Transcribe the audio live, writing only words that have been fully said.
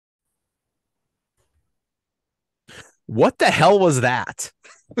What the hell was that?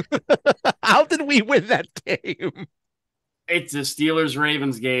 How did we win that game? It's a Steelers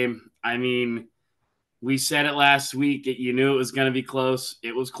Ravens game. I mean, we said it last week. You knew it was going to be close.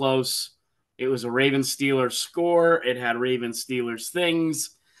 It was close. It was a Ravens Steelers score. It had Ravens Steelers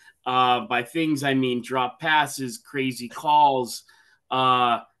things. By things, I mean drop passes, crazy calls.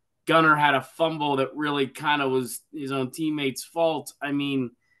 Uh, Gunner had a fumble that really kind of was his own teammate's fault. I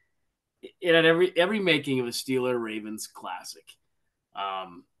mean, it had every making of a Steeler Ravens classic.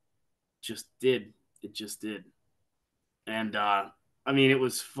 Um, just did. It just did. And I mean, it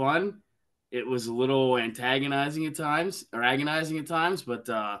was fun. It was a little antagonizing at times or agonizing at times, but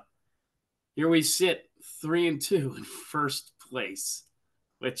here we sit 3-2 in first place,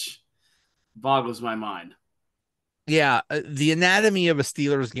 which boggles my mind. Yeah, the anatomy of a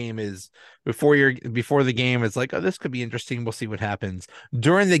Steelers game is before the game it's like, oh, this could be interesting. We'll see what happens.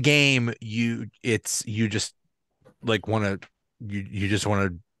 During the game, you just like want to you just want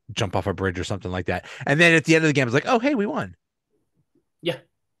to jump off a bridge or something like that. And then at the end of the game, it's like, oh, hey, we won. Yeah,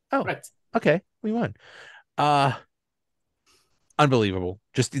 Oh, right. okay, we won. Uh Unbelievable.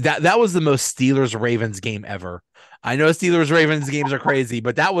 Just that was the most Steelers Ravens game ever. I know Steelers Ravens games are crazy,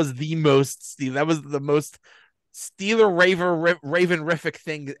 but that was the most Steeler Ravenific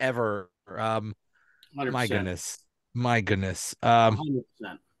thing ever. My 100%. goodness. My goodness. 100%.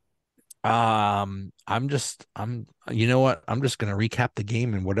 I'm you know what? I'm just gonna recap the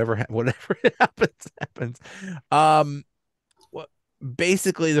game and whatever happens. Um what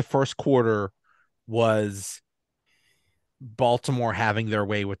basically the first quarter was Baltimore having their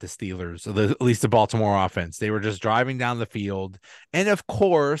way with the Steelers, or at least the Baltimore offense. They were just driving down the field. And of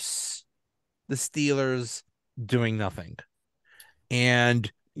course, the Steelers doing nothing.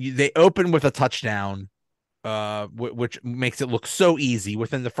 And they open with a touchdown, which makes it look so easy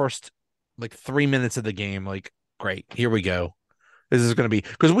within the first like 3 minutes of the game. Like, great, here we go. This is going to be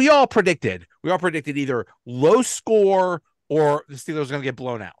because we all predicted either low score or the Steelers are going to get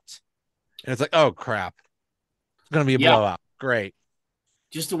blown out. And it's like, oh crap, it's going to be a Yeah, blowout. Great.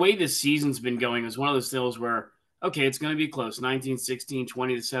 just the way this season's been going is one of those deals where, okay, it's going to be close 19-16,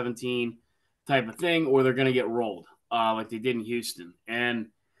 20-17 type of thing, or they're going to get rolled like they did in Houston. And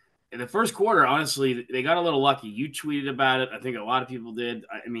in the first quarter, honestly, they got a little lucky. You tweeted about it. I think a lot of people did.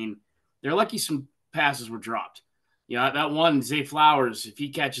 I mean, they're lucky some passes were dropped. You know, that one, Zay Flowers, if he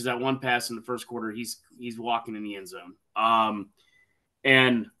catches that one pass in the first quarter, he's walking in the end zone.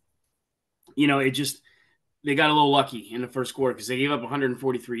 And, you know, it just, they got a little lucky in the first quarter because they gave up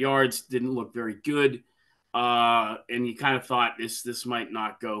 143 yards, didn't look very good. And you kind of thought this might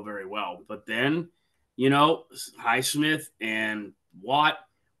not go very well. But then, you know, Highsmith and Watt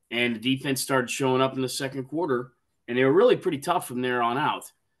and the defense started showing up in the second quarter, and they were really pretty tough from there on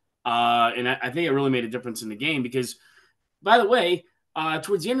out. And I think it really made a difference in the game because, by the way,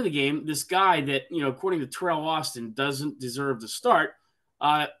 towards the end of the game, this guy that, you know, according to Terrell Austin, doesn't deserve to start,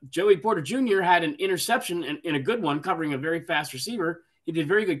 Joey Porter Jr. had an interception in a good one, covering a very fast receiver. He did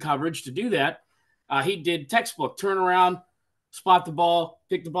very good coverage to do that. He did textbook turnaround, spot the ball,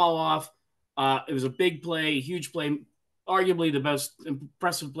 pick the ball off. It was a big play, huge play, arguably the most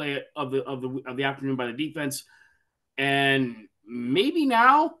impressive play of the afternoon by the defense. And maybe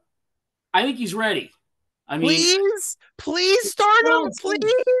now, I think he's ready. I mean, Please start him, honestly,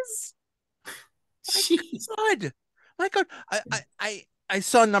 please. My jeez. God, my God. I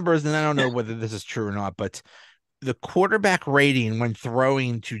saw numbers, and I don't know whether this is true or not, but the quarterback rating when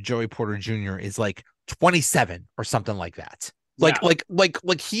throwing to Joey Porter Jr. is like 27 or something like that. Yeah,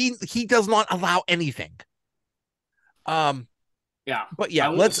 Like he does not allow anything. Um, yeah. but I yeah,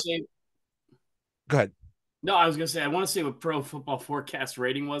 want to let's say go ahead. no. I was gonna say I want to say what Pro Football Forecast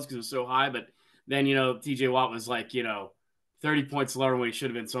rating was because it was so high, but then you know T.J. Watt was like 30 points lower than what he should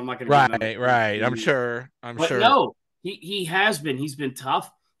have been, so I'm not gonna give them. Right, right. I'm sure. I'm But sure. no, he has been. He's been tough.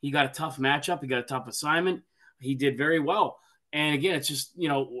 He got a tough matchup. He got a tough assignment. He did very well. And again, it's just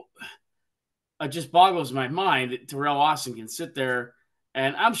it just boggles my mind that Terrell Austin can sit there,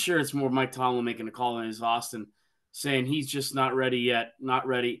 and I'm sure it's more Mike Tomlin making a call than is Austin saying he's just not ready yet, not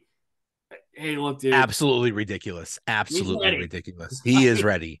ready. Hey, look, dude, Absolutely ridiculous. he's Absolutely ready. ridiculous. He is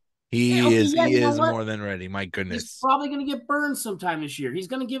ready. Yeah, okay, yeah, He you know is what? more than ready. My He's goodness. probably going to get burned sometime this year. He's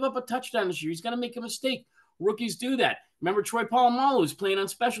going to give up a touchdown this year. He's going to make a mistake. Rookies do that. Remember, Troy Polamalu was playing on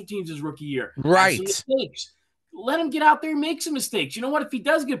special teams his rookie year, had some Right. mistakes. Let him get out there and make some mistakes. You know what? If he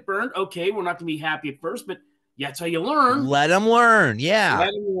does get burned, okay, we're not going to be happy at first, but yeah, that's how you learn. Let him learn. Yeah. Let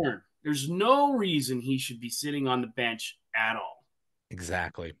him learn. There's no reason he should be sitting on the bench at all.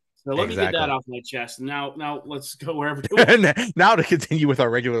 Exactly. So let me get that exactly. off my chest. Now let's go wherever you want. Now to continue with our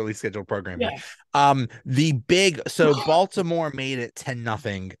regularly scheduled programming. Yeah. So Baltimore made it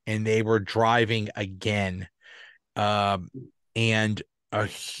 10-0 and they were driving again. Um, and a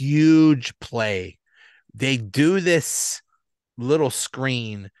huge play. They do this little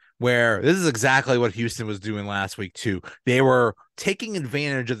screen where this is exactly what Houston was doing last week too. They were taking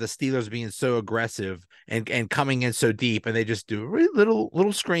advantage of the Steelers being so aggressive and coming in so deep, and they just do a really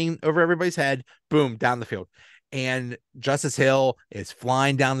little screen over everybody's head, boom, down the field. And Justice Hill is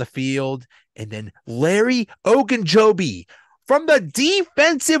flying down the field, and then Larry Ogunjobi from the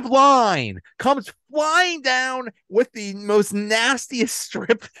defensive line comes flying down with the most nastiest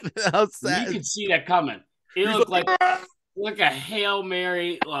strip You outside. could see that coming. It He's looked like like, like a Hail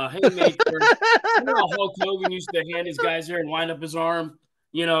Mary, haymaker. You know how Hulk Hogan used to hand his guys there and wind up his arm?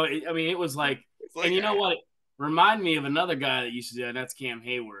 It was like, it's and like, you know what? It reminded me of another guy that used to do that, and that's Cam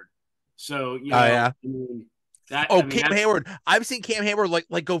Hayward. So, oh yeah. Oh, Cam that's Hayward. I've seen Cam Hayward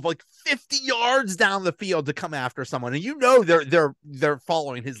like go like 50 yards down the field to come after someone. And they're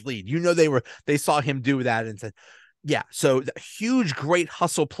following his lead. They saw him do that and said, yeah. So the huge, great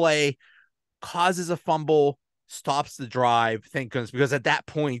hustle play causes a fumble, stops the drive. Thank goodness, because at that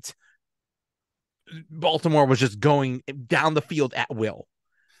point, Baltimore was just going down the field at will.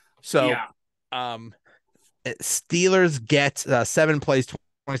 So yeah. um Steelers get 7 plays,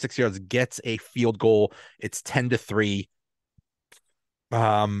 26 yards, gets a field goal. It's 10-3.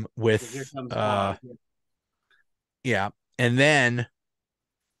 Here With comes Quad. yeah, and then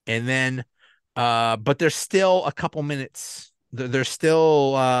but there's still a couple minutes. There's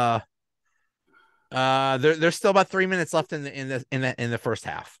still there's still about 3 minutes left in the first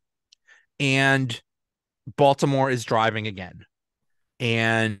half, and Baltimore is driving again,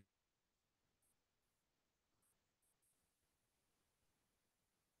 and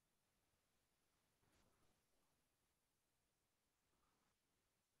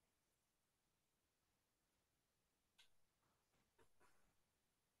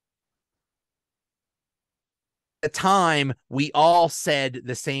the time we all said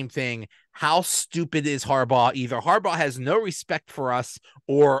the same thing. How stupid is Harbaugh? Either Harbaugh has no respect for us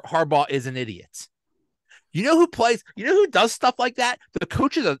or Harbaugh is an idiot. You know who plays? You know who does stuff like that? The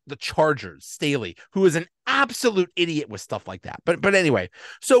coach of the Chargers, Staley, who is an absolute idiot with stuff like that. But anyway,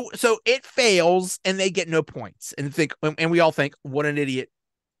 so it fails and they get no points, and we all think what an idiot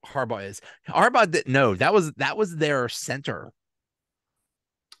Harbaugh is. Harbaugh didn't know that was their center.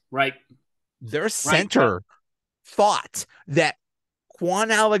 Right. Their Right. center thought that Quan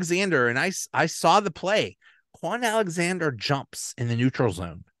Alexander, and I saw the play. Quan Alexander jumps in the neutral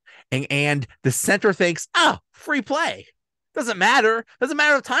zone, and the center thinks, free play. Doesn't matter. Doesn't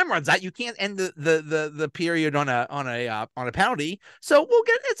matter if time runs out. You can't end the period on a penalty. So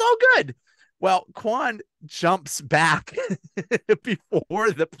it's all good. Well, Quan jumps back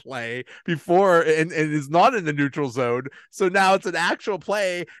before the play, and is not in the neutral zone. So now it's an actual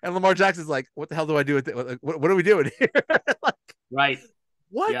play, and Lamar Jackson's like, "What the hell do I do with it? What are we doing here?" Like, Right.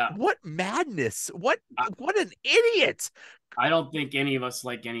 what Yeah. what madness? What an idiot! I don't think any of us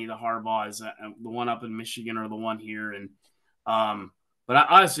like any of the Harbaughs, the one up in Michigan or the one here. But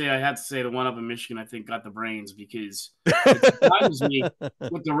honestly, I had to say the one up in Michigan, I think, got the brains because it surprises me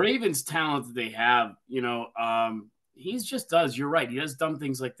with the Ravens' talent that they have. He just does. You're right. He does dumb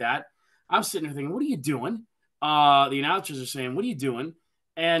things like that. I'm sitting there thinking, what are you doing? The announcers are saying, what are you doing?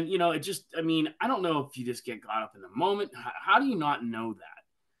 And, I don't know if you just get caught up in the moment. How do you not know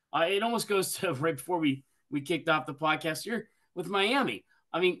that? It almost goes to right before we kicked off the podcast here with Miami.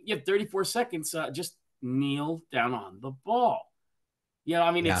 I mean, you have 34 seconds. Just kneel down on the ball.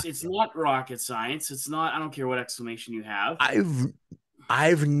 Yeah, It's not rocket science. It's not. I don't care what explanation you have.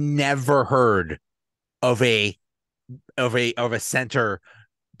 I've never heard of a center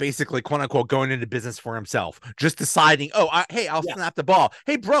basically quote unquote going into business for himself, just deciding, hey, I'll Yeah, snap the ball.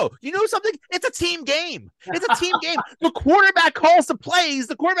 Hey, bro, you know something? It's a team game. It's a team game. The quarterback calls the plays.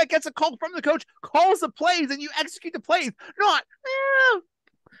 The quarterback gets a call from the coach, calls the plays, and you execute the plays. Not,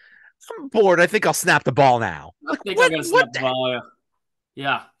 I'm bored. I think I'll snap the ball now. I Like think I'm what? gonna What snap the the? ball.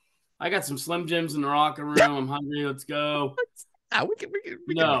 Yeah, I got some Slim Jims in the locker room. I'm hungry. Let's go. We can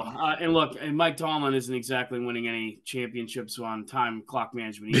No, wait. and look, and Mike Tomlin isn't exactly winning any championships on time clock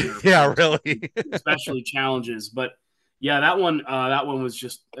management either, Yeah, really. especially challenges. But yeah, that one was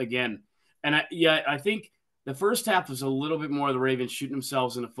just again, and I think the first half was a little bit more of the Ravens shooting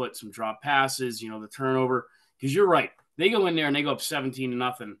themselves in the foot, some drop passes, the turnover. Because you're right, they go in there and they go up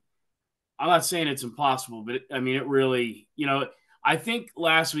 17-0. I'm not saying it's impossible, but it really, I think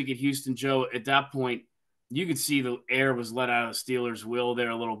last week at Houston, Joe, at that point, you could see the air was let out of the Steelers' will there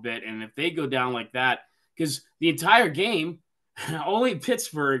a little bit. And if they go down like that, because the entire game, only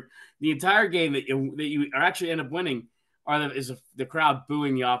Pittsburgh, the entire game that you actually end up winning is the crowd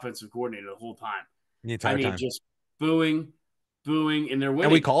booing the offensive coordinator the whole time. the I entire mean, time. just booing, booing, and they're And we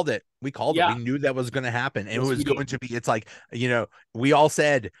winning. called it. We called it. Yeah, We knew that was going to happen. And it yes, we was did. going to be, it's like, we all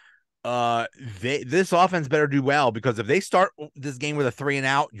said, this offense better do well, because if they start this game with a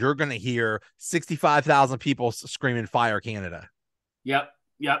 3-and-out, you're going to hear 65,000 people screaming fire Canada. Yep,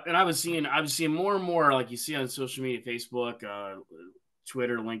 yep. And I was seeing more and more, like you see on social media, Facebook,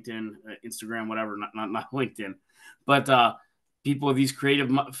 Twitter, LinkedIn, Instagram, whatever. Not LinkedIn, but people with these creative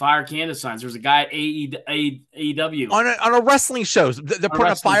fire Canada signs. There's a guy at AEW On a wrestling show, they're on a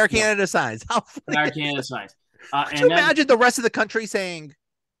putting up wrestling fire show, Canada signs. How funny fire is Canada it? signs, Could you and then imagine the rest of the country saying,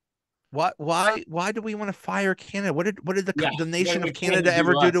 why do we want to fire Canada? What did yeah, the what nation of did Canada Canada do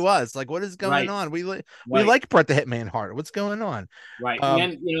ever to do us? to us? Like, what is going Right, on? We right. like Bret the Hitman Hart. What's going on? Right. And Um,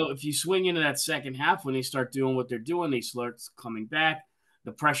 then, if you swing into that second half, when they start doing what they're doing, they start coming back.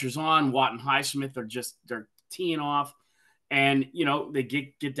 The pressure's on. Watt and Highsmith they're teeing off. And, they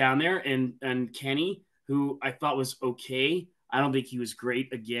get down there and Kenny, who I thought was okay. I don't think he was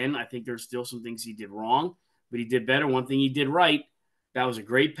great again. I think there's still some things he did wrong, but he did better. One thing he did right, that was a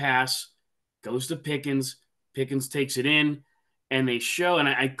great pass. Goes to Pickens. Pickens takes it in, and they show, and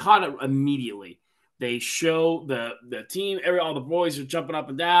I caught it immediately. They show the team, all the boys are jumping up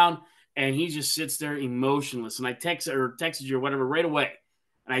and down, and he just sits there emotionless. And I texted you or whatever right away,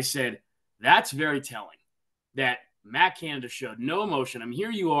 and I said, "That's very telling that Matt Canada showed no emotion. I mean,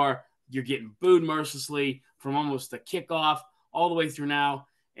 here you are, you're getting booed mercilessly from almost the kickoff all the way through now,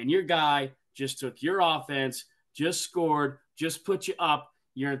 and your guy just took your offense, just scored, just put you up.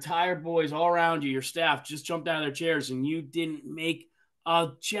 Your entire boys all around you, your staff just jumped out of their chairs, and you didn't make a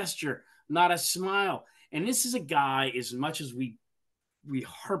gesture, not a smile. And this is a guy, as much as we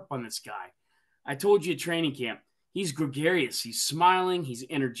harp on this guy, I told you at training camp, he's gregarious, he's smiling, he's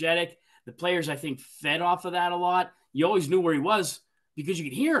energetic. The players, I think, fed off of that a lot. You always knew where he was because you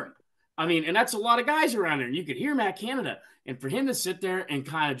could hear him. I mean, and that's a lot of guys around there. And you could hear Matt Canada. And for him to sit there and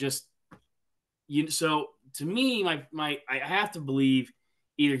kind of just, so to me, I have to believe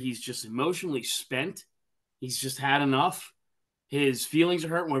either he's just emotionally spent, he's just had enough, his feelings are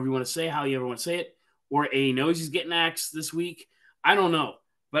hurt, whatever you want to say, how you ever want to say it, or he knows he's getting axed this week. I don't know.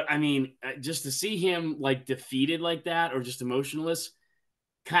 But I mean, just to see him like defeated like that or just emotionless,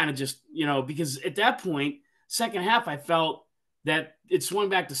 kind of just, because at that point, second half, I felt that it swung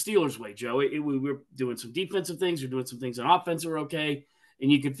back to Steelers' way, Joe. We were doing some defensive things, we're doing some things on offense that were okay,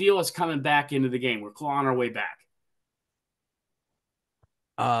 and you could feel us coming back into the game. We're clawing our way back.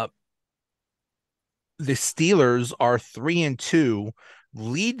 uh, the Steelers are 3-2,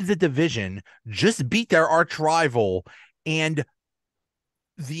 lead the division, just beat their arch rival, and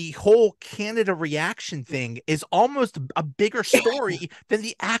the whole Canada reaction thing is almost a bigger story than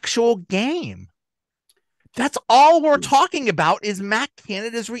the actual game. That's all we're talking about is Matt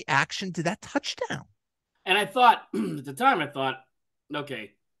Canada's reaction to that touchdown. And I thought, at the time,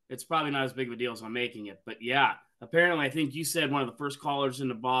 okay, it's probably not as big of a deal as I'm making it. But yeah, apparently, I think you said one of the first callers in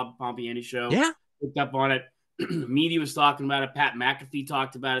the Bob Pompiani show Yeah. picked up on it. Media was talking about it. Pat McAfee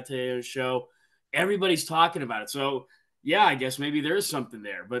talked about it today on his show. Everybody's talking about it. So, yeah, I guess maybe there is something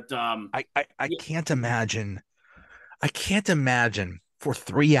there. But I can't imagine. I can't imagine for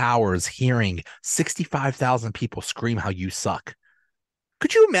 3 hours hearing 65,000 people scream how you suck.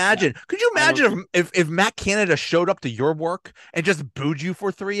 Could you yeah, imagine? Could you I don't. imagine if Matt Canada showed up to your work and just booed you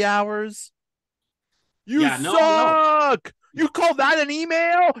for 3 hours? You Yeah, no. suck. You call that an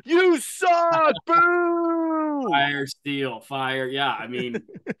email? You suck. Boo. Fire, steel, fire. Yeah, I mean,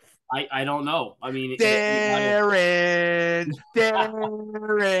 I don't know. I mean, you got to.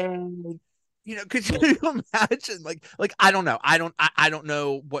 Darren. Could you imagine? Like I don't know. I don't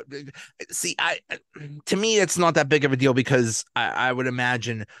know what. See, to me, it's not that big of a deal because I would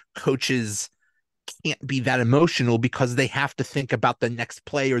imagine coaches can't be that emotional because they have to think about the next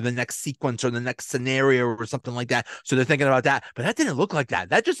play or the next sequence or the next scenario or something like that. So they're thinking about that. But that didn't look like that.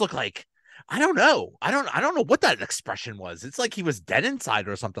 That just looked like I don't know. I don't know what that expression was. It's like he was dead inside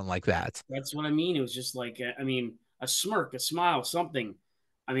or something like that. That's what I mean. It was just like, I mean, a smirk, a smile, something.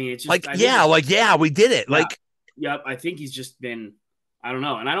 I mean, it's just, Like I think yeah, it's, like yeah, we did it. yeah, Like yep. I think he's just been, I don't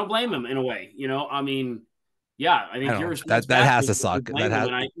know. And I don't blame him in a way, I mean, yeah, I I think don't your know. response That back has was to you suck. That blamed him. has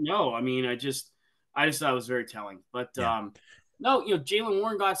And no, I mean, I just thought it was very telling. But, yeah. no, Jaylen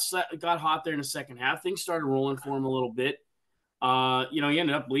Warren got hot there in the second half. Things started rolling for him a little bit. He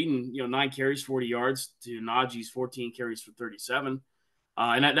ended up leading, 9 carries, 40 yards to Najee's 14 carries for 37.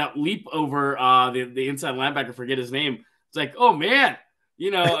 And that leap over the inside linebacker, forget his name. It's like, oh man,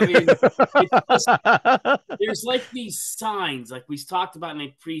 I mean, it's just there's like these signs, like we talked about in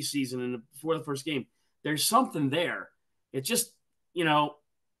the preseason and before the first game. There's something there. It just, you know,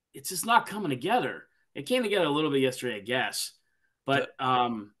 it's just not coming together. It came together a little bit yesterday, I guess, but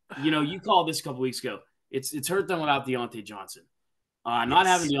you called this a couple weeks ago. It's hurt them without Deontay Johnson. Not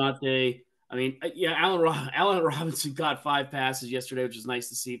having Yes. Deontay. I mean, yeah, Allen Robinson got 5 passes yesterday, which is nice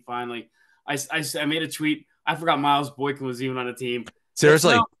to see. Finally, I made a tweet. I forgot Miles Boykin was even on the team. That's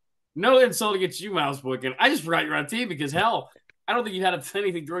Seriously, no insult against you, Miles Boykin. I just forgot you're on the team because hell, I don't think you had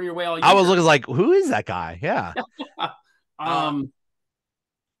anything thrown your way all I was year. looking like, who is that guy? Yeah. Uh, um,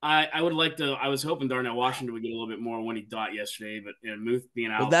 I would like to. I was hoping Darnell Washington would get a little bit more when he thought yesterday, but Muth being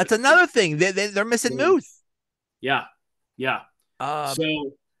well, out, but that's another thing. They're missing Muth. yeah, yeah. Uh, So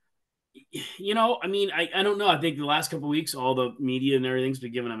I mean, I don't know. I think the last couple of weeks, all the media and everything's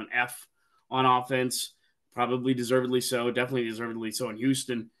been giving him an F on offense, probably deservedly so, definitely deservedly so in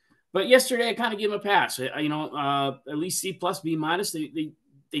Houston. But yesterday, I kind of gave him a pass. At least C plus B minus.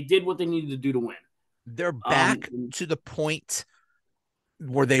 They did what they needed to do to win. they're Um, back to the point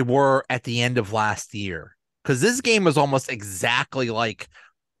where they were at the end of last year. Because this game was almost exactly like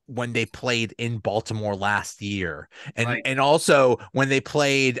when they played in Baltimore last year, and right. and also when they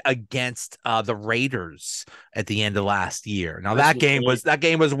played against the Raiders at the end of last year. Now Christmas Day. that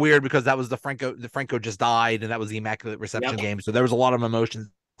game was weird because that was the Franco just died, and that was the Immaculate Reception Yep. game, so there was a lot of emotions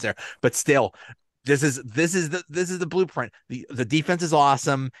there. But still, this is the blueprint. The defense is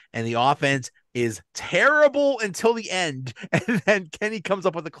awesome, and the offense is terrible until the end, and then Kenny comes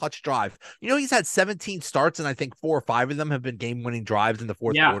up with a clutch drive. He's had 17 starts, and I think 4 or 5 of them have been game-winning drives in the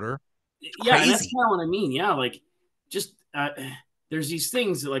fourth Yeah. quarter. It's Yeah. And that's crazy. kind of what I mean. Yeah. Like, just there's these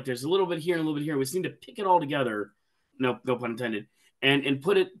things that, like, there's a little bit here and a little bit here. We just need to pick it all together. No pun intended. And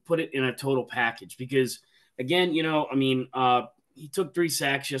put it in a total package because again, I mean, he took 3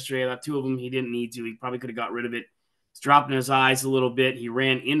 sacks yesterday. About 2 of them he didn't need to. He probably could have got rid of it. He's dropping his eyes a little bit. He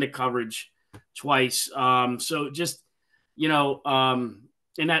ran into coverage twice. So just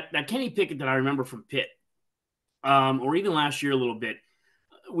and that Kenny Pickett that I remember from Pitt, or even last year a little bit.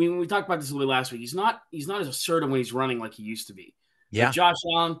 We talked about this a little bit last week. He's not as assertive when he's running like he used to be. But Yeah. Josh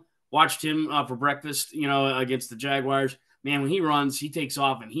Allen, watched him for breakfast, against the Jaguars. Man, when he runs, he takes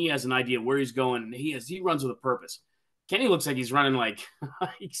off and he has an idea where he's going. And he runs with a purpose. Kenny looks like he's running like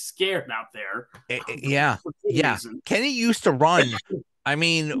he's scared out there Yeah. for some Yeah. reason. Kenny used to run. I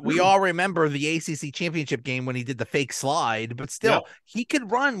mean, we all remember the ACC championship game when he did the fake slide, but Yep. still, he could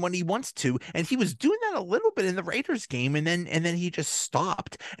run when he wants to, and he was doing that a little bit in the Raiders game, and then he just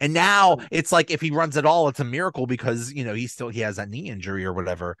stopped. And now it's like if he runs at all, it's a miracle because he has that knee injury or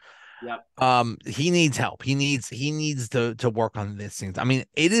whatever. Yep. He needs help. He needs to work on these things. I mean,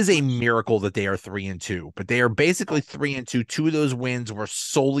 it is a miracle that they are 3-2, but they are basically 3-2. Two of those wins were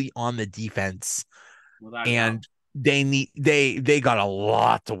solely on the defense, Without a doubt. and they got a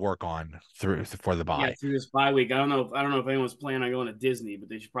lot to work on through for the Yeah, bye. through this bye week. I don't know if anyone's planning on going to Disney, but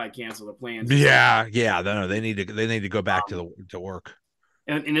they should probably cancel the plans and go. Yeah. No, they need to go back to Um, the to work.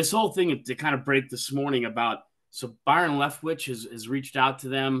 and this whole thing to kind of break this morning about so Byron Leftwich has reached out to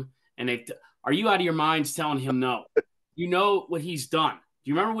them and are you out of your minds telling him no? You know what he's done.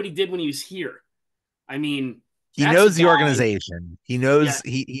 Do you remember what he did when he was here? I mean, He that's a knows the guy. organization. He Yeah, knows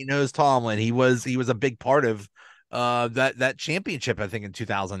he knows Tomlin. He was a big part of that championship, I think, in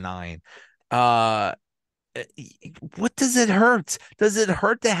 2009. Uh what does it hurt? Does it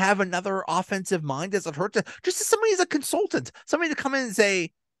hurt to have another offensive mind? Does it hurt to just as somebody as a consultant, somebody to come in and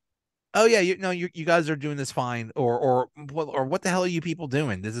say, "Oh yeah, you guys are doing this fine," or what the hell are you people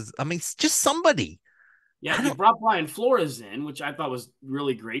doing? This is, I mean, it's just somebody. yeah. I You don't. brought Brian Flores in, which I thought was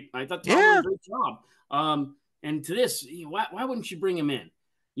really great. I thought Tom did a Yeah, great job. And to this, why wouldn't you bring him in?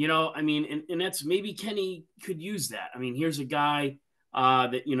 I mean, and that's maybe Kenny could use that. I mean, here's a guy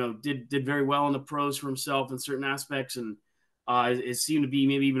that did very well in the pros for himself in certain aspects, and it seemed to be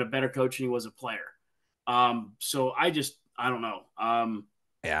maybe even a better coach than he was a player. So I don't know.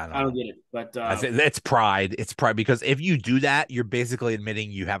 yeah, I don't I don't know. get it, but I think it's pride. It's pride because if you do that, you're basically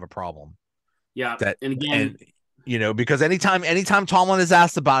admitting you have a problem. yeah. That And and again, because anytime Tomlin is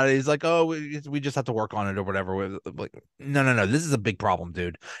asked about it, he's like, "Oh, we just have to work on it or whatever." Like, no, this is a big problem,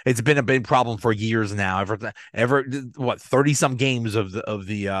 dude. It's been a big problem for years now. Ever what 30 some games of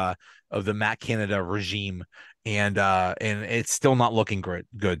the Matt Canada regime, and it's still not looking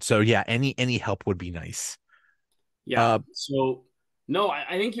good. So yeah, any help would be nice. yeah. Uh, So no,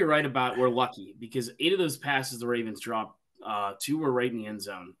 I think you're right about we're lucky because 8 of those passes the Ravens dropped, 2 were right in the end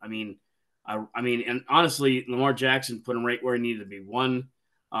zone. I mean, I mean, and honestly, Lamar Jackson put him right where he needed to be. One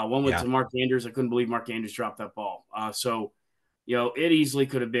went Yeah, to Mark Andrews. I couldn't believe Mark Andrews dropped that ball. It easily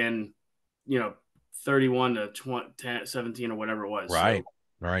could have been, 31 to 20, 17 or whatever it was. right,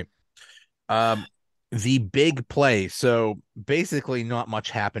 So, right. Um, the big play. So basically, not much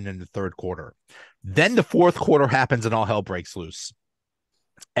happened in the third quarter. Then the fourth quarter happens, and all hell breaks loose.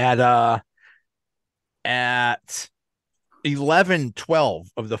 At 11-12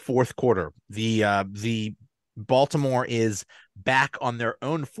 of the fourth quarter, the Baltimore is back on their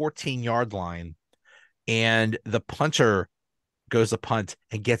own 14-yard line, and the punter goes a punt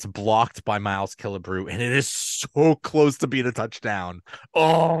and gets blocked by Miles Killebrew, and it is so close to being a touchdown.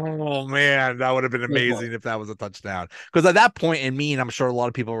 Oh man, that would have been oh boy. amazing if that was a touchdown. Because at that point, and me and I'm sure a lot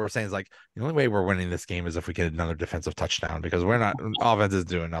of people were saying, is like, the only way we're winning this game is if we get another defensive touchdown, because we're not, offense is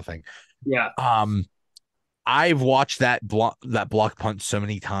doing nothing. Yeah. Um, I've watched that block punt so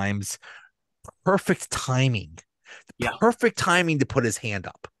many times. Perfect timing. Yeah. Perfect timing to put his hand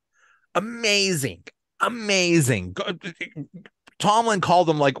up. Amazing. Amazing. Tomlin called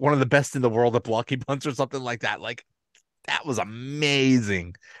him like one of the best in the world at blocking punts or something like that. Like that was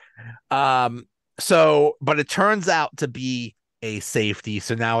amazing. Um, but it turns out to be a safety.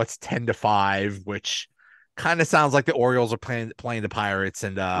 So now it's 10-5, which kind of sounds like the Orioles are playing the Pirates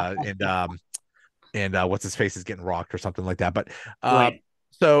and what's his face is getting rocked or something like that. But uh, Right.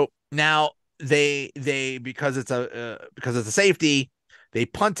 so now they because it's a safety, they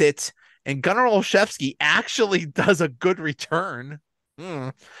punt it, and Gunnar Olszewski actually does a good return.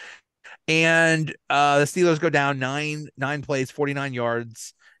 Mm. And the Steelers go down nine plays, 49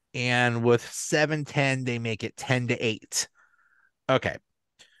 yards, and with 7:10, they make it 10-8. Okay.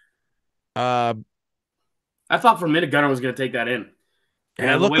 Uh, I thought for a minute Gunner was going to take that in. and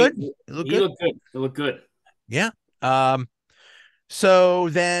it The looked way good. It looked he good. looked good. It looked good. Yeah. Um, so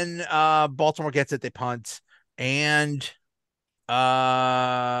then Baltimore gets it, they punt, and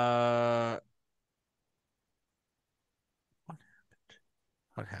uh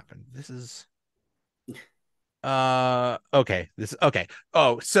what happened? This is okay. This okay.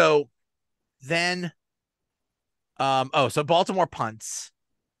 Oh, so then so Baltimore punts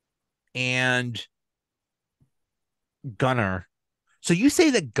and Gunner. So you say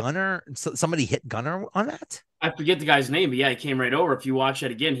that somebody hit Gunner on that? I forget the guy's name, but yeah, he came right over. If you watch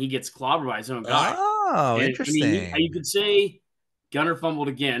it again, he gets clobbered by his own guy. Oh, And I mean, you interesting. could say Gunner fumbled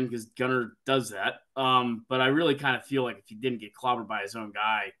again because Gunner does that. But I really kind of feel like if he didn't get clobbered by his own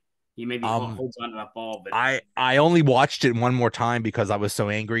guy, he maybe Um, holds on to that ball. But I only watched it one more time because I was so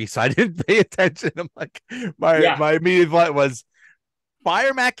angry, so I didn't pay attention. I'm like, my yeah, my immediate thought was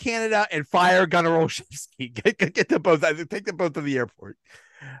fire Matt Canada and fire Gunnar Olszewski. Get them both. Take them both to the airport.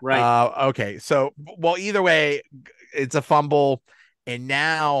 right. Okay. So, well, either way, it's a fumble, and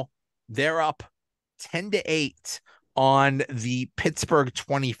now they're up 10-8 on the Pittsburgh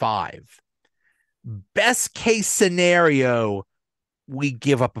 25. Best case scenario, we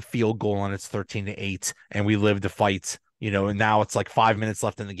give up a field goal and it's 13-8, and we live to fight. And now it's like 5 minutes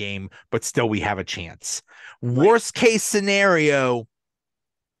left in the game, but still we have a chance. Right. Worst case scenario,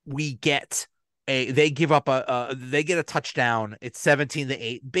 we get they give up they get a touchdown. It's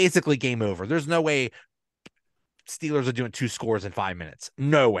 17-8, basically game over. There's no way Steelers are doing two scores in 5 minutes.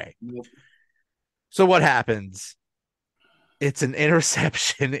 No way. Nope. So what happens? It's an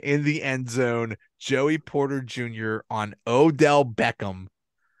interception in the end zone. Joey Porter Jr. on Odell Beckham.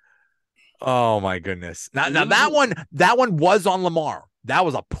 Oh my goodness. Now, And now that one was on Lamar. That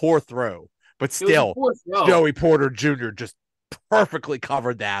was a poor throw, but it was a still, poor throw. Joey Porter Jr. just perfectly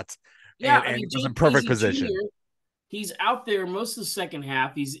covered that Yeah, and, I mean, and was Jay in perfect Peasy position. Jr., he's out there most of the second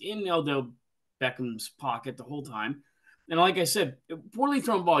half. He's in Eldo Beckham's pocket the whole time. And like I said, poorly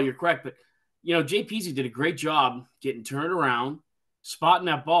thrown ball, you're correct. But, Jay Peasy did a great job getting turned around, spotting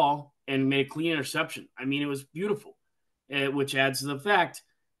that ball, and made a clean interception. I mean, it was beautiful, which adds to the fact,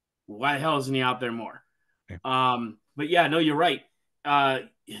 why the hell isn't he out there more? Yeah. But yeah, no, you're right. Uh,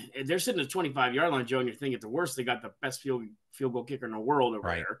 they're sitting at the 25-yard line, Joe, and you're thinking at the worst, they got the best field goal kicker in the world over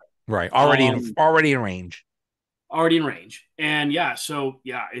Right. there. Right. Um, Already in range. already in range. And yeah, so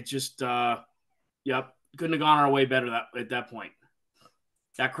yeah, it just yep, couldn't have gone our way better at that point.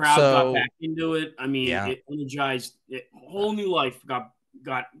 That crowd got So back into it. I mean, yeah. it energized it, whole new life got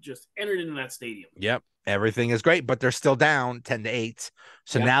just entered into that stadium. Yep. Everything is great, but they're still down 10-8.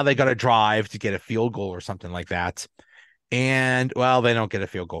 So Yep. now they got to drive to get a field goal or something like that. And well, they don't get a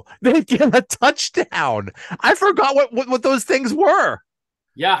field goal. They get a touchdown. I forgot what those things were.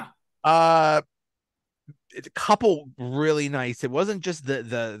 Yeah. Uh a couple really nice. It wasn't just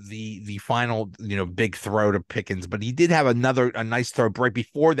the final, big throw to Pickens, but he did have a nice throw right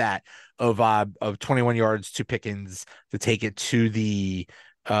before that of 21 yards to Pickens to take it to the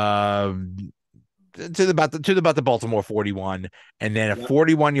to about the Baltimore 41, and then a Yep.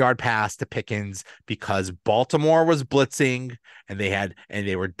 41-yard pass to Pickens because Baltimore was blitzing and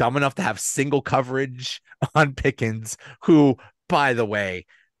they were dumb enough to have single coverage on Pickens, who, by the way,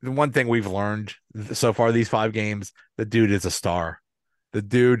 the one thing we've learned so far these 5 games, the dude is a star. The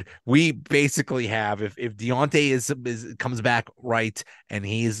dude, we basically have, if Deontay is comes back right and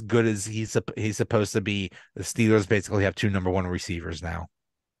he's good as he's supposed to be, the Steelers basically have 2 number 1 receivers now.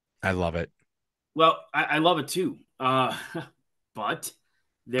 I love it. Well, I love it too. But there's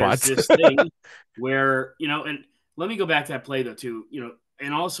But this thing where, and let me go back to that play though, too,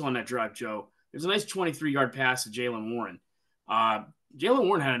 and also on that drive, Joe, there's a nice 23-yard pass to Jaylen Warren. Uh, Jaylen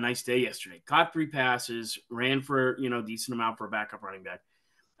Warren had a nice day yesterday. Caught 3 passes, ran for, decent amount for a backup running back.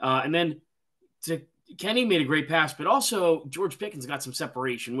 And then to Kenny made a great pass, but also George Pickens got some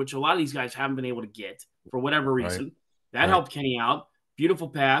separation, which a lot of these guys haven't been able to get for whatever right, reason. That right. helped Kenny out. Beautiful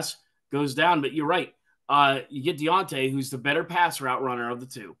pass goes down, but you're right. You get Deontay, who's the better pass route runner of the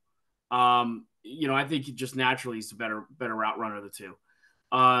two. I think just naturally he's the better route runner of the two.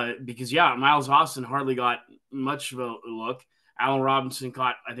 Because Miles Austin hardly got much of a look. Allen Robinson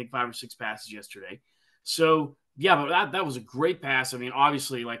caught, I think, 5 or 6 passes yesterday. So yeah, but that was a great pass. I mean,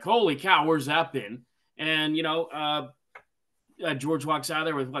 obviously, like, holy cow, where's that been? And George walks out of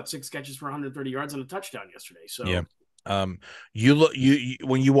there with 6 catches for 130 yards and a touchdown yesterday. Yeah. So You look you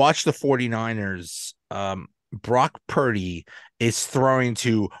when you watch the 49ers, Brock Purdy is throwing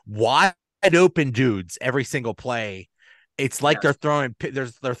to wide open dudes every single play. It's like yes,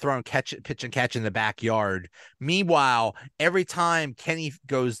 they're throwing pitch and catch in the backyard. Meanwhile, every time Kenny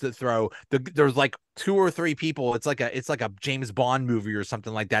goes to throw, there's like 2 or 3 people. It's like a James Bond movie or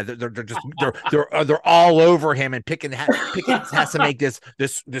something like that. They're all over him, and Pickens has to make this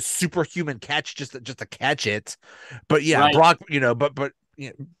superhuman catch just to catch it. But yeah, right. Brock,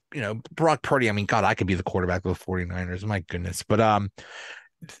 Brock Purdy. I mean, God, I could be the quarterback of the 49ers. My goodness. But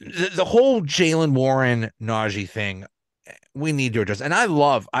the whole Jaylen Warren Najee thing, we need to address. And I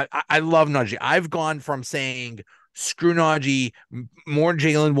love Najee. I've gone from saying screw Najee, more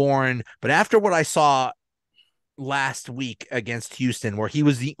Jaylen Warren, but after what I saw last week against Houston, where he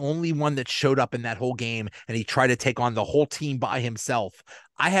was the only one that showed up in that whole game and he tried to take on the whole team by himself,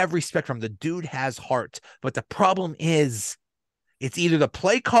 I have respect for him. The dude has heart, but the problem is it's either the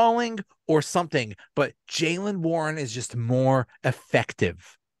play calling or something, but Jaylen Warren is just more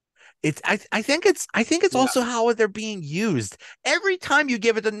effective. I think it's Yeah. also how they're being used. Every time you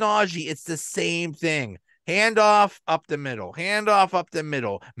give it to Najee, it's the same thing. Handoff up the middle, handoff up the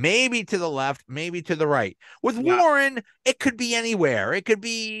middle, maybe to the left, maybe to the right. With Yeah. Warren, it could be anywhere. It could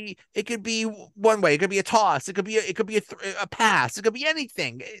be one way. It could be a toss. It could be a pass. It could be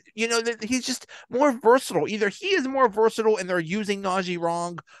anything. He's just more versatile. Either he is more versatile and they're using Najee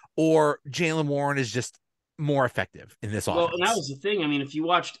wrong, or Jaylen Warren is just more effective in this Well, and that offense. was the thing. I mean, if you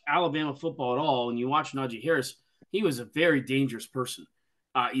watched Alabama football at all and you watched Najee Harris, he was a very dangerous person,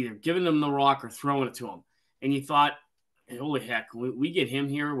 either giving them the rock or throwing it to him. And you thought, hey, holy heck, we get him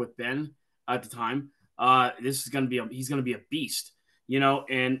here with Ben at the time. This is going to be he's going to be a beast,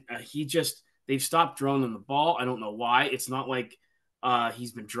 And they've stopped throwing him the ball. I don't know why. It's not like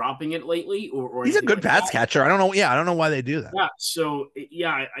he's been dropping it lately or He's a anything good like pass that. catcher. I don't know. Yeah, I don't know why they do that. Yeah. So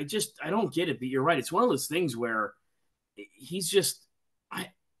yeah, I don't get it. But you're right. It's one of those things where he's just I,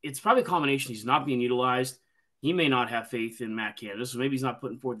 it's probably a combination. He's not being utilized. He may not have faith in Matt Canada, so maybe he's not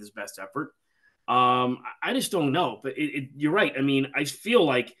putting forth his best effort. I just don't know. But you're right. I mean, I feel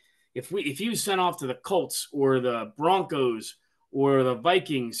like if he was sent off to the Colts or the Broncos or the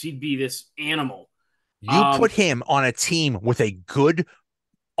Vikings, he'd be this animal. You Um, put him on a team with a good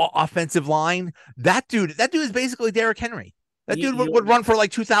offensive line. That dude is basically Derrick Henry. That dude would run for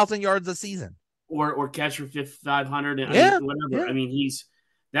like 2,000 yards a season. or catch for 500. I mean, Yeah, whatever. I yeah. mean,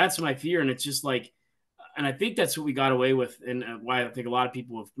 that's my fear, and it's just like, and I think that's what we got away with, and why I think a lot of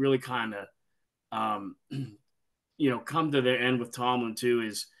people have really kind of um, come to their end with Tomlin too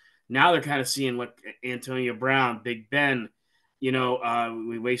is now they're kind of seeing like Antonio Brown, Big Ben.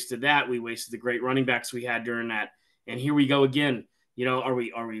 We wasted that. We wasted the great running backs we had during that, and here we go again. Are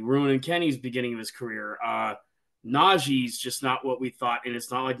we ruining Kenny's beginning of his career? Najee's just not what we thought, and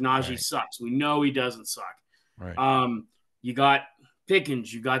it's not like Najee Right, sucks. We know he doesn't suck. right. You got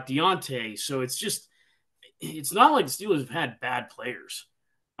Pickens, you got Deontay, so it's not like the Steelers have had bad players.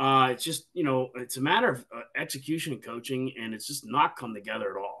 It's just it's a matter of execution and coaching, and it's just not come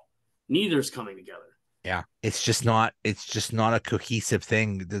together at all. Neither's coming together. Yeah, it's just not a cohesive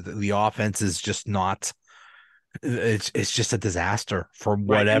thing. The offense is just not. It's just a disaster for Right.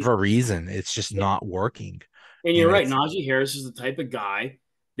 whatever reason. It's just not working, And you're and right. it's Najee Harris is the type of guy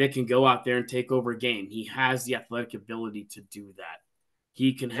that can go out there and take over a game. He has the athletic ability to do that.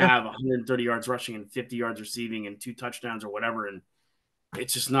 He can yeah. have 130 yards rushing and 50 yards receiving and 2 touchdowns or whatever, and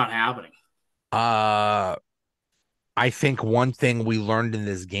it's just not happening. Uh, I think one thing we learned in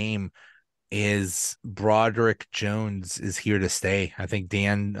this game is Broderick Jones is here to stay. I think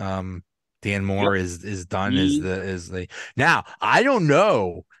Dan Yep. Moore is done as He, the now. I don't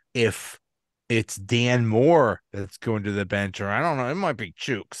know if it's Dan Moore that's going to the bench, or I don't know. It might be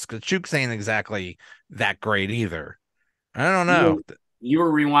Chooks because Chooks ain't exactly that great either. I don't you know. were you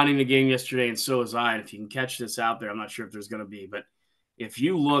were rewinding the game yesterday, and so was I. And if you can catch this out there, I'm not sure if there's going to be, but if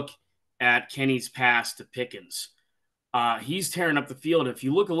you look at Kenny's pass to Pickens, he's tearing up the field. If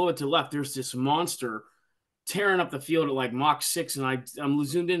you look a little bit to the left, there's this monster tearing up the field at like Mach 6, and I'm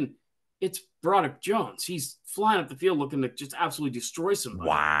zoomed in. It's Broderick Jones. He's flying up the field looking to just absolutely destroy somebody.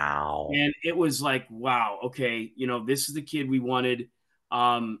 Wow. And it was like, wow, okay, this is the kid we wanted.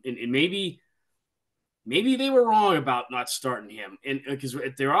 And maybe they were wrong about not starting him. And because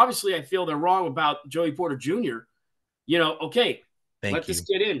they're obviously, I feel they're wrong about Joey Porter Jr. Okay, let Thank this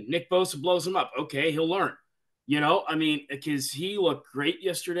you. kid in. Nick Bosa blows him up. Okay, he'll learn. I mean, because he looked great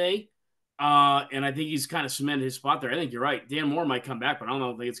yesterday. And I think he's kind of cemented his spot there. I think you're right. Dan Moore might come back, but I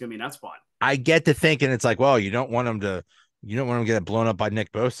don't think it's going to be in that spot. I get to thinking it's like, well, you don't want him to get blown up by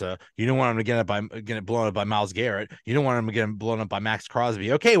Nick Bosa. You don't want him to get blown up by Myles Garrett. You don't want him to get blown up by Max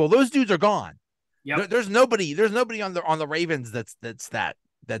Crosby. Okay, well, those dudes are gone. Yep. There's nobody on the Ravens that's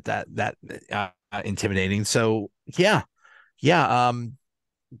intimidating. So yeah,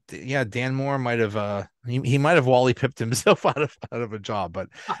 yeah, Dan Moore might have he might have Wally pipped himself out of a job, but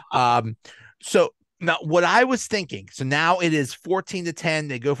um, so now what I was thinking. So now it is 14-10.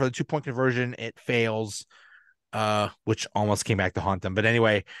 They go for the 2-point conversion. It fails, which almost came back to haunt them. But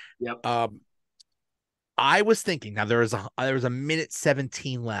anyway, Yep. um, I was thinking now there was a minute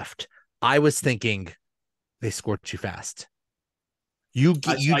 17 left. I was thinking they scored too fast. I You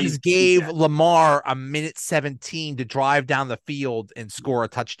saw you just tweet gave that. Lamar a minute 17 to drive down the field and score a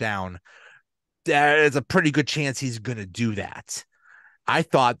touchdown. There's a pretty good chance he's going to do that. I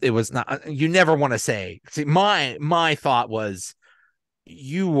thought it was not. You never want to say. See, my thought was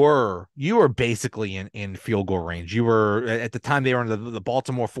you were basically in field goal range. You were at the time they were in the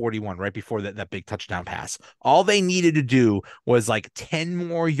Baltimore 41 right before that big touchdown pass. All they needed to do was like 10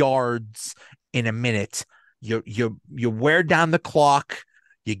 more yards in a minute. You wear down the clock,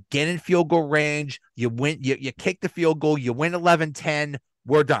 you get in field goal range, you win, you kick the field goal, you win 11-10.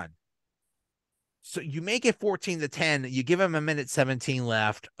 We're done. So you make it 14-10, you give him a minute 17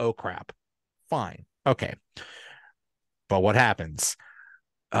 left. Oh crap. Fine. Okay. But what happens?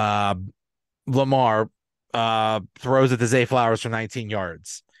 Uh, Lamar throws it to Zay Flowers for 19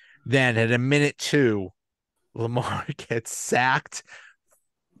 yards. Then at a minute two, Lamar gets sacked,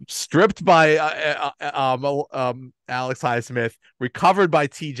 stripped by Alex Highsmith, recovered by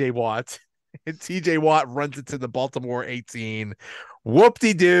TJ Watt. And TJ Watt runs it to the Baltimore 18.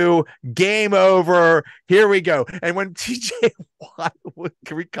 Whoop-de-doo, game over. Here we go. And when TJ Watt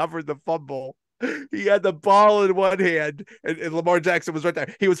recovered the fumble, he had the ball in one hand, and Lamar Jackson was right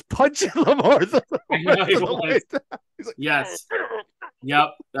there. He was punching Lamar the I know rest he of the way was. down. He's like, Yes. Yep.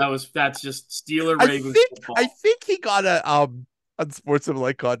 That's just Steeler I Ravens think I football. think he got a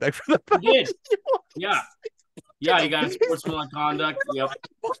unsportsmanlike conduct for the He did. penalty. Yeah. Yeah, he got He's sportsmanlike conduct. Yep.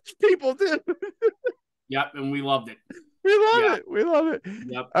 most people do. Yep. And we loved it. We love Yeah. it. We love it.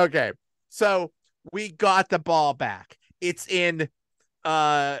 Yep. Okay. So we got the ball back. It's on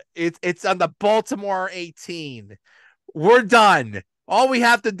the Baltimore 18. We're done. All we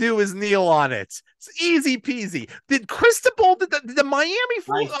have to do is kneel on it. It's easy peasy. Did Cristobal, did the Miami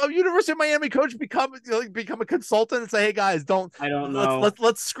I University of Miami coach become a consultant and say, "Hey guys, don't I don't let's know. let's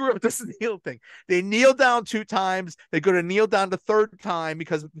let's screw up this kneel thing." They kneel down 2 times. They go to kneel down the third time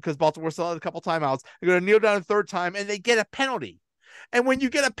because Baltimore still had a couple timeouts. They go to kneel down the third time and they get a penalty. And when you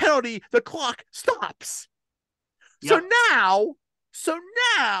get a penalty, the clock stops. So Yep. now, so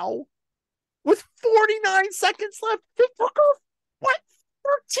now with 49 seconds left, they took off what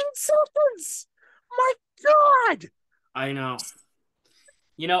 13 seconds. My God. I know.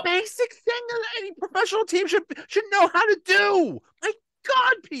 You know, Basic thing that any professional team should know how to do. My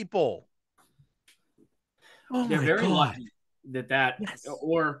God, people. Oh they're my very God. lucky that Yes.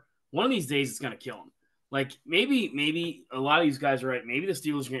 or one of these days it's going to kill them. Like maybe a lot of these guys are right. Maybe the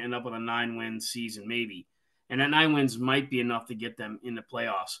Steelers are going to end up with a 9-win season, maybe, and that 9 wins might be enough to get them in the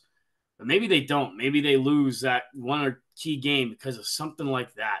playoffs. But maybe they don't. Maybe they lose that one or key game because of something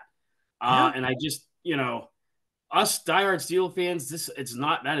like that. Yeah. And I just, us diehard Steel fans,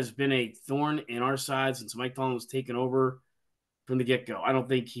 that has been a thorn in our side since Mike Tomlin was taken over from the get go. I don't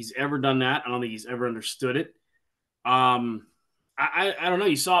think he's ever done that. I don't think he's ever understood it. I don't know.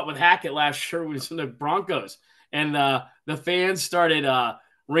 You saw it with Hackett last year when he was in the Broncos, and the fans started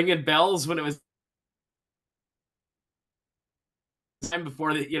ringing bells when it was time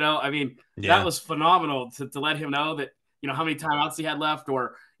before the, I mean, that Yeah. was phenomenal to let him know that, how many timeouts he had left,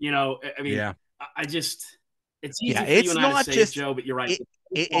 or, I mean, Yeah. I just, it's Yeah. easy for you It's and I to not say it, just Joe, but you're right. it,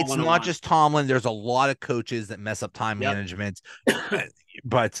 It's football it's not 101. just Tomlin. There's a lot of coaches that mess up time Yep. management.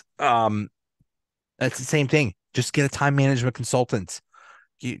 But that's the same thing. Just get a time management consultant.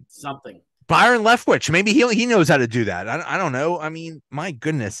 You, Something. Byron Leftwich, maybe he knows how to do that. I don't know. I mean, my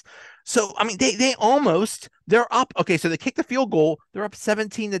goodness. So I mean, they're up. Okay, so they kick the field goal. They're up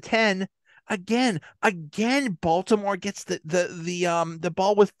 17-10. Again, Baltimore gets the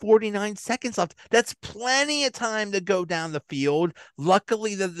ball with 49 seconds left. That's plenty of time to go down the field.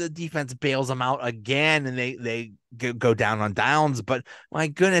 Luckily, the defense bails them out again, and they go down on downs. But my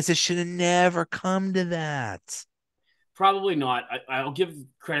goodness, it should have never come to that. Probably not. I'll give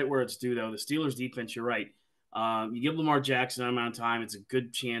credit where it's due, though. The Steelers' defense, you're right. You give Lamar Jackson that amount of time, it's a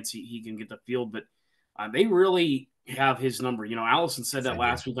good chance he can get the field, but they really have his number. Allison said Yes, that they do.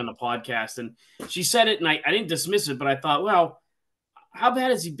 last week on the podcast, and she said it, and I didn't dismiss it, but I thought, well, how bad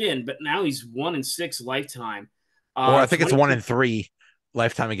has he been? But now he's 1-6 lifetime. Or I think it's 22. 1-3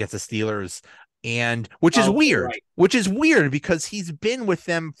 lifetime against the Steelers, and which is Okay, weird. right. Which is weird because he's been with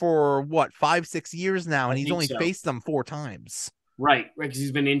them for what 5-6 years now, I and he's think only so. faced them 4 times. Right, because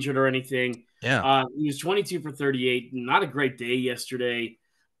he's been injured or anything. Yeah. He was 22 for 38. Not a great day yesterday.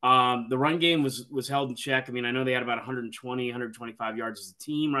 The run game was held in check. I mean, I know they had about 120, 125 yards as a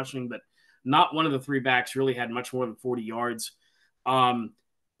team rushing, but not one of the three backs really had much more than 40 yards. Um,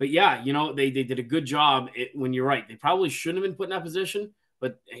 but yeah, they did a good job. When you're right, they probably shouldn't have been put in that position,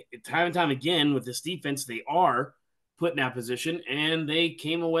 but time and time again with this defense, they are put in that position, and they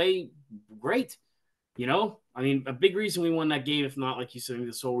came away great. I mean, a big reason we won that game, if not, like you said,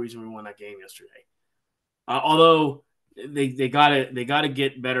 the sole reason we won that game yesterday. Although they gotta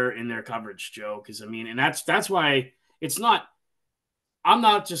get better in their coverage, Joe, because I mean, and that's why it's not. I'm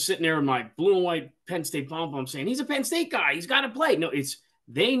not just sitting there with my blue and white Penn State pom pom saying he's a Penn State guy, he's got to play. No, it's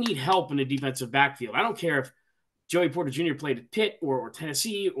they need help in the defensive backfield. I don't care if Joey Porter Jr. played at Pitt or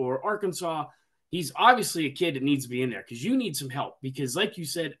Tennessee or Arkansas. He's obviously a kid that needs to be in there because you need some help. Because, like you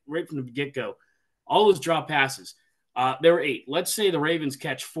said right from the get go, all those drop passes, there were 8. Let's say the Ravens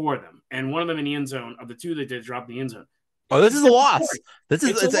catch 4 of them, and one of them in the end zone. Of the 2 that did drop in the end zone, Oh, this it's a is a different loss. story. This is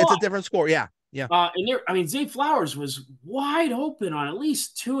It's a it's a loss. different score. Yeah. Yeah. And there, I mean, Zay Flowers was wide open on at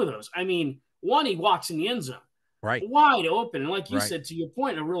least 2 of those. I mean, one he walks in the end zone, Right. wide open, and like you Right. said, to your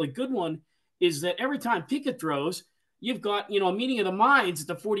point, a really good one is that every time Pickett throws, you've got a meeting of the minds at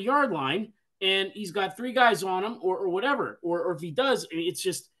the 40-yard line, and he's got 3 guys on him, or whatever, or if he does, I mean, it's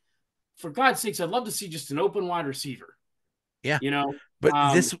just for God's sakes, I'd love to see just an open wide receiver. Yeah. You know, But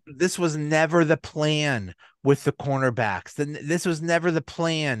um, this was never the plan with the cornerbacks. This was never the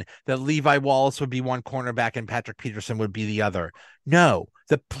plan that Levi Wallace would be one cornerback and Patrick Peterson would be the other. No,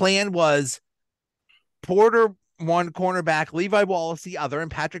 the plan was Porter one cornerback, Levi Wallace the other, and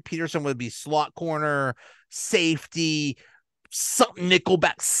Patrick Peterson would be slot corner, safety, something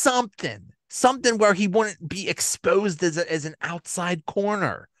nickelback, something where he wouldn't be exposed as an outside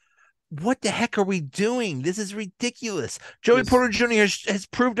corner. What the heck are we doing? This is ridiculous. Joey this, Porter Jr. has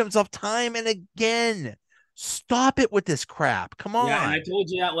proved himself time and again. Stop it with this crap. Come yeah, and on. I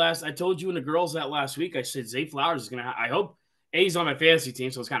told you and the girls that last week. I said Zay Flowers is gonna. I hope he's on my fantasy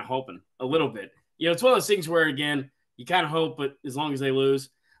team, so I was kind of hoping a little bit. It's one of those things where again you kind of hope, but as long as they lose,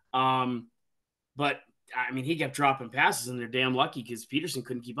 but I mean he kept dropping passes and they're damn lucky because Peterson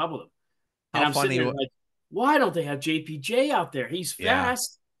couldn't keep up with him. And How I'm sitting funny. there like, why don't they have JPJ out there? He's Yeah.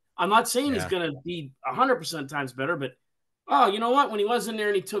 fast. I'm not saying he's Yeah. going to be 100% times better, but oh, you know what? When he was in there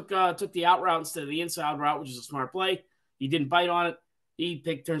and he took the out route instead of the inside route, which is a smart play, he didn't bite on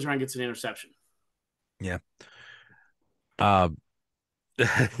it. Turns around, and gets an interception. Yeah. Um,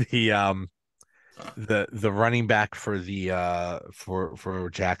 the the running back for the for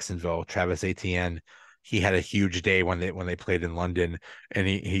Jacksonville, Travis Etienne, he had a huge day when they played in London, and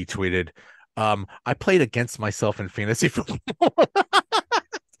he tweeted, I played against myself in fantasy football.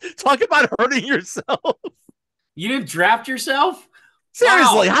 Talk about hurting yourself. You didn't draft yourself?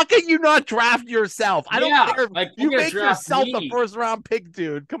 Seriously, Wow. how can you not draft yourself? I don't Yeah. care if Like, we're you going to make draft yourself the me. first round pick,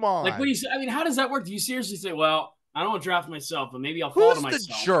 dude. Come Like, what do on. you say? I mean, how does that work? Do you seriously say, well, I don't want to draft myself, but maybe I'll fall to Who's the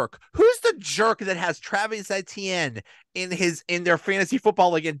myself. jerk? Who's the jerk that has Travis Etienne in their fantasy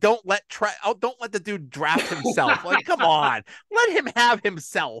football league and don't let the dude draft himself? Like, come on, let him have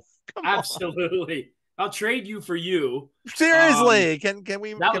himself. Come on, Absolutely. I'll trade you for you. Um, seriously. that Can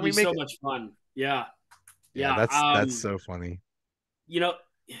would be we make so it? much fun. Yeah. Yeah, Yeah. that's so funny. You know,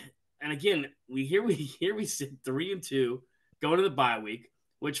 and again, we sit 3-2 going to the bye week,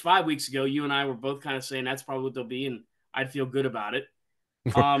 which 5 weeks ago you and I were both kind of saying that's probably what they'll be, and I'd feel good about it.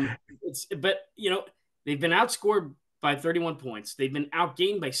 But they've been outscored by 31 points. They've been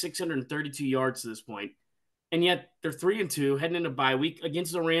outgained by 632 yards to this point, and yet they're 3-2 heading into bye week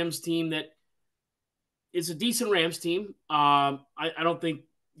against the Rams team that is a decent Rams team. I don't think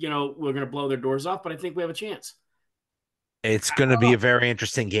we're going to blow their doors off, but I think we have a chance. It's I going to don't be know. a very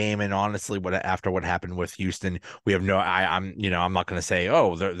interesting game, and honestly, what after what happened with Houston, we have no. I'm not going to say,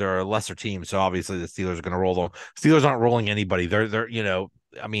 oh, they're a lesser team, so obviously the Steelers are going to roll them. Steelers aren't rolling anybody. They're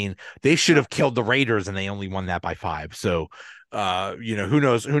I mean, they should Yeah, have killed the Raiders, and they only won that by 5. So, who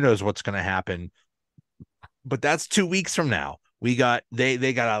knows what's going to happen. But that's 2 weeks from now. They got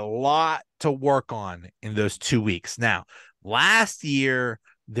a lot to work on in those 2 weeks. Now, last year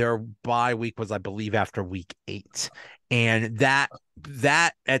their bye week was, I believe, after week 8, and that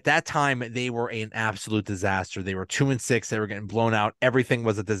at that time they were an absolute disaster. They were 2-6. They were getting blown out. Everything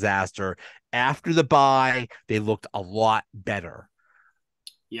was a disaster. After the bye, they looked a lot better.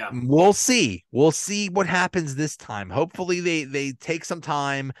 yeah, We'll see. We'll see what happens this time. Hopefully they take some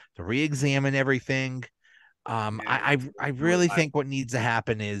time to re-examine everything. yeah. I really think what needs to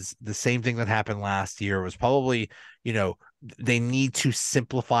happen is the same thing that happened last year. Was probably, you know, they need to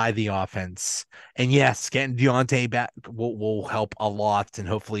simplify the offense. And yes, getting Deontay back will help a lot. And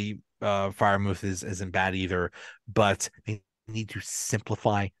hopefully Firemouth isn't bad either. But they need to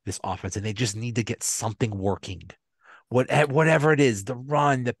simplify this offense, and they just need to get something working. Whatever it is, the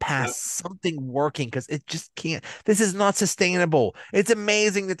run, the pass, Yeah, something working, because it just can't. This is not sustainable. It's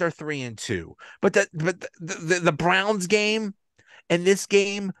amazing that they're 3-2, but the Browns game and this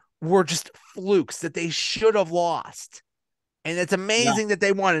game were just flukes that they should have lost. And it's yeah, amazing that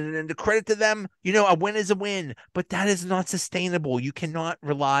they won. And to credit to them, a win is a win, but that is not sustainable. You cannot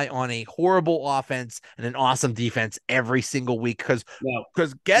rely on a horrible offense and an awesome defense every single week, no,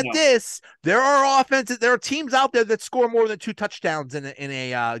 get no. this, there are teams out there that score more than 2 touchdowns in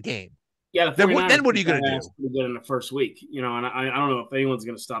a game. Yeah, the Then 49ers what are you going to got ass do? pretty good in the first week, and I don't know if anyone's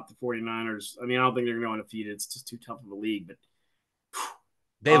going to stop the 49ers. I mean, I don't think they're going to go undefeated. It's just too tough of a league. But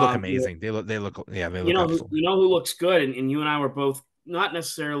They look you know, amazing. They look absolutely. who looks good, and you and I were both not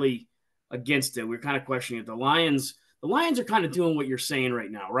necessarily against it. We are kind of questioning it. The Lions are kind of doing what you're saying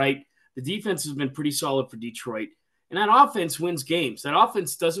right now, right? The defense has been pretty solid for Detroit, and that offense wins games. That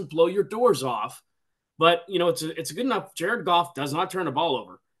offense doesn't blow your doors off, but it's a good enough. Jared Goff does not turn the ball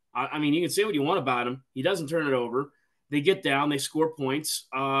over. I mean, you can say what you want about him. He doesn't turn it over. They get down, they score points,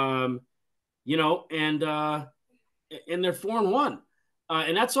 and they're 4-1.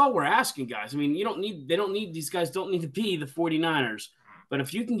 And that's all we're asking, guys. I mean, these guys don't need to be the 49ers. But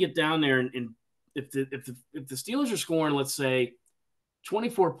if you can get down there and if the Steelers are scoring, let's say,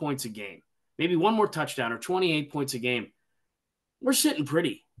 24 points a game, maybe one more touchdown or 28 points a game, we're sitting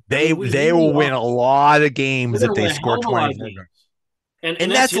pretty. I They mean, we they really will are. win a lot of We're games going if to they win a score hell of a lot of 24 games. goals. And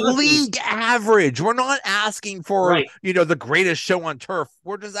And that's that's the other thing. league average. We're not asking for, Right. the greatest show on turf.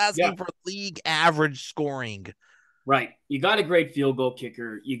 We're just Yeah. asking for league average scoring. Right. You got a great field goal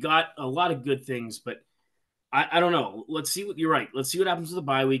kicker. You got a lot of good things, but I don't know. Let's see what you're right. Let's see what happens with the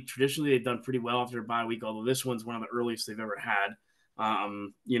bye week. Traditionally, they've done pretty well after a bye week, although this one's one of the earliest they've ever had.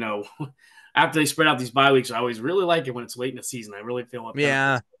 Um, you know, After they spread out these bye weeks, I always really like it when it's late in the season. I really feel it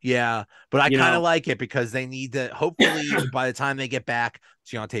Yeah, benefits. yeah. But I You kind of know, like it because they need to, hopefully, by the time they get back,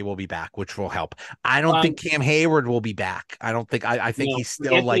 Deontay will be back, which will help. I don't um, think Cam Hayward will be back. I think he's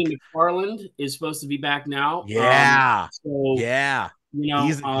still Anthony like, McFarland is supposed to be back now. yeah, So yeah. you know,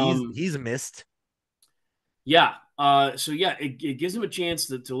 He's missed. yeah. So yeah, it gives them a chance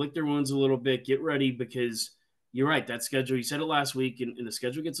to lick their wounds a little bit, get ready because you're right. That schedule, you said it last week, and the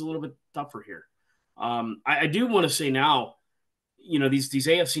schedule gets a little bit tougher here. I do want to say now, these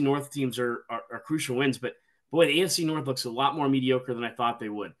AFC North teams are crucial wins, but boy, the AFC North looks a lot more mediocre than I thought they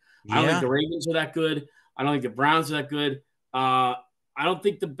would. I don't think Yeah. the Ravens are that good. I don't think the Browns are that good. I don't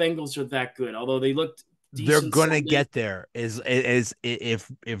think the Bengals are that good, although they looked They're decent gonna Sunday. get there. Is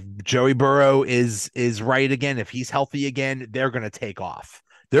if Joey Burrow is right again, if he's healthy again, they're gonna take off.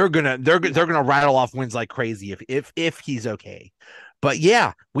 They're gonna rattle off wins like crazy if he's okay. But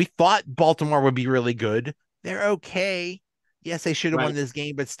yeah, we thought Baltimore would be really good. They're okay. Yes, they should have won Right. this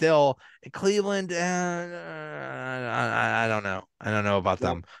game, but still, Cleveland. I don't know. I don't know about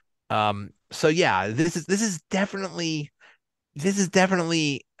Yep. them. So yeah, this is definitely a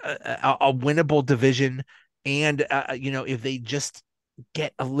winnable division, and if they just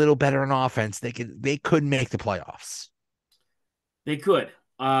get a little better in offense, they could make the playoffs. They could,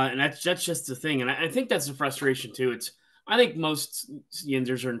 and that's just the thing, and I think that's the frustration too. I think most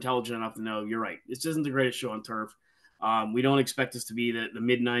Yinzers are intelligent enough to know you're right. This isn't the greatest show on turf. We don't expect this to be the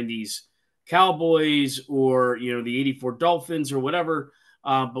mid '90s Cowboys or the '84 Dolphins or whatever,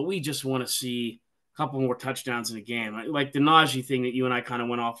 but we just want to see a couple more touchdowns in a game, like the Najee thing that you and I kind of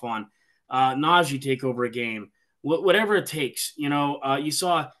went off on. Najee take over a game, whatever it takes. You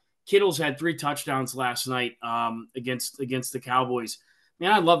saw Kittle's had 3 touchdowns last night against the Cowboys.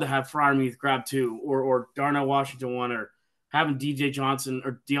 Man, I'd love to have Freiermuth grab 2, or Darnell Washington 1, or having DJ Johnson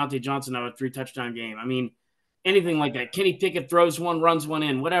or Deontay Johnson have a 3 touchdown game. I mean, anything like that. Kenny Pickett throws one, runs one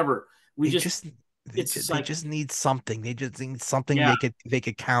in, whatever. We They just just they it's just, just they like, just need something. They just need something yeah, they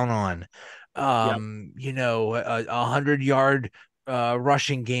could count on. yeah, A 100-yard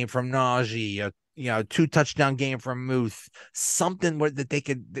rushing game from Najee, a 2 touchdown game from Muth, something that they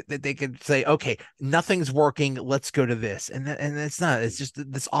could say, okay, nothing's working. Let's go to this, and it's not. It's just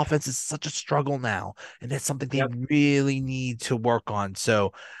this offense is such a struggle now, and that's something they yeah. really need to work on.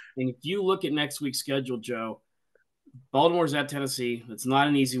 So And if you look at next week's schedule, Joe, Baltimore's at Tennessee. It's not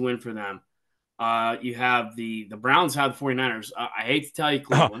an easy win for them. You have the Browns have the 49ers. I hate to tell you,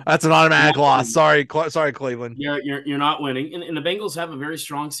 Cleveland. that's an You're automatic not loss. winning. Sorry, Cleveland. You're not winning. And the Bengals have a very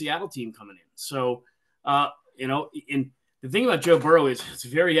strong Seattle team coming in. So, uh, and the thing about Joe Burrow is it's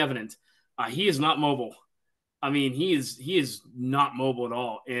very evident. He is not mobile. I mean, he is not mobile at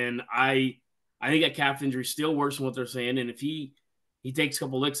all. And I think that calf injury is still worse than what they're saying. And if he takes a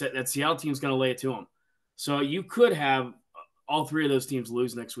couple licks, that Seattle team's going to lay it to him. So you could have all 3 of those teams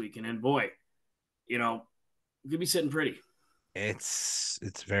lose next week. And then, boy, you could be sitting pretty. It's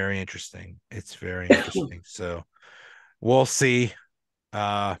very interesting. It's very interesting. So we'll see.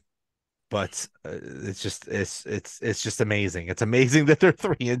 Uh, but it's just amazing. It's amazing that they're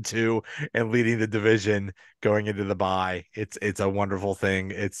 3-2 and leading the division going into the bye. It's a wonderful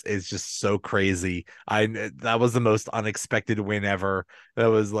thing. It's just so crazy. That was the most unexpected win ever. That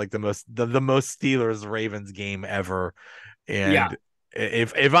was like the most Steelers Ravens game ever. Yeah. And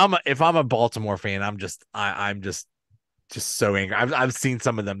if I'm a Baltimore fan, I'm just so angry. I've seen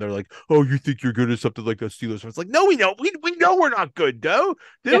some of them. They're like, "Oh, you think you're good at something like the Steelers?" It's like, no, we don't. We know we're not good, though,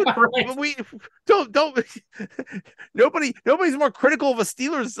 Yeah, dude. right. We don't. Nobody's more critical of a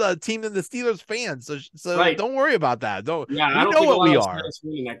Steelers team than the Steelers fans. So Right. don't worry about that. Don't Yeah, I we don't know think a what lot of we us had are? us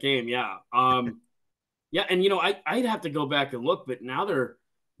winning that game. Yeah. Yeah, and I'd have to go back and look, but now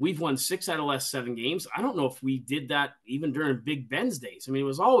we've won 6 out of the last 7 games. I don't know if we did that even during Big Ben's days. I mean, it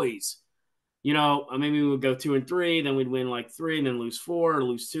was always, maybe we would go 2-3, then we'd win like 3, and then lose 4, or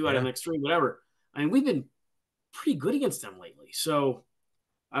lose 2 out of Yeah. the next 3, whatever. I mean, we've been pretty good against them lately. So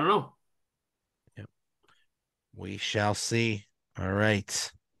I don't know. Yeah. We shall see. All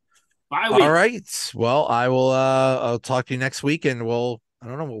right. Bye All week. right. Well, I'll talk to you next week, and I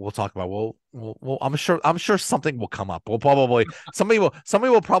don't know what we'll talk about. I'm sure something will come up. Somebody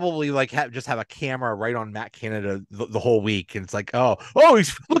will probably like just have a camera right on Matt Canada the whole week, and it's like, oh,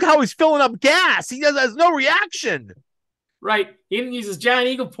 look how he's filling up gas. He has no reaction. Right. He didn't use his giant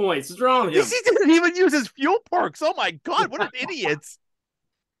eagle points. What's wrong with He him? didn't even use his fuel perks. Oh my god, what an idiot.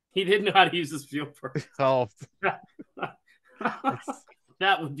 He didn't know how to use his fuel perks. Oh,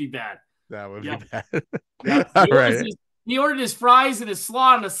 That would be bad. that would be Yep. bad. Yep. All right. He ordered his fries and his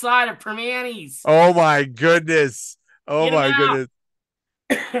slaw on the side of Permanis. Oh my goodness. Oh Get him my out.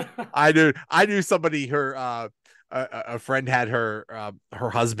 goodness. I knew somebody, a friend had her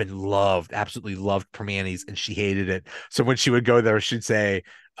husband absolutely loved Permanis, and she hated it. So when she would go there, she'd say,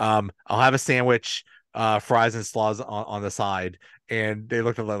 I'll have a sandwich, fries and slaws on the side. And they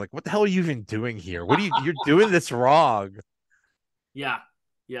looked at her like, what the hell are you even doing here? You're doing this wrong. Yeah.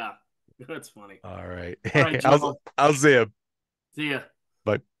 Yeah. That's funny. All right. All right, I'll Joe. I'll see you. See ya.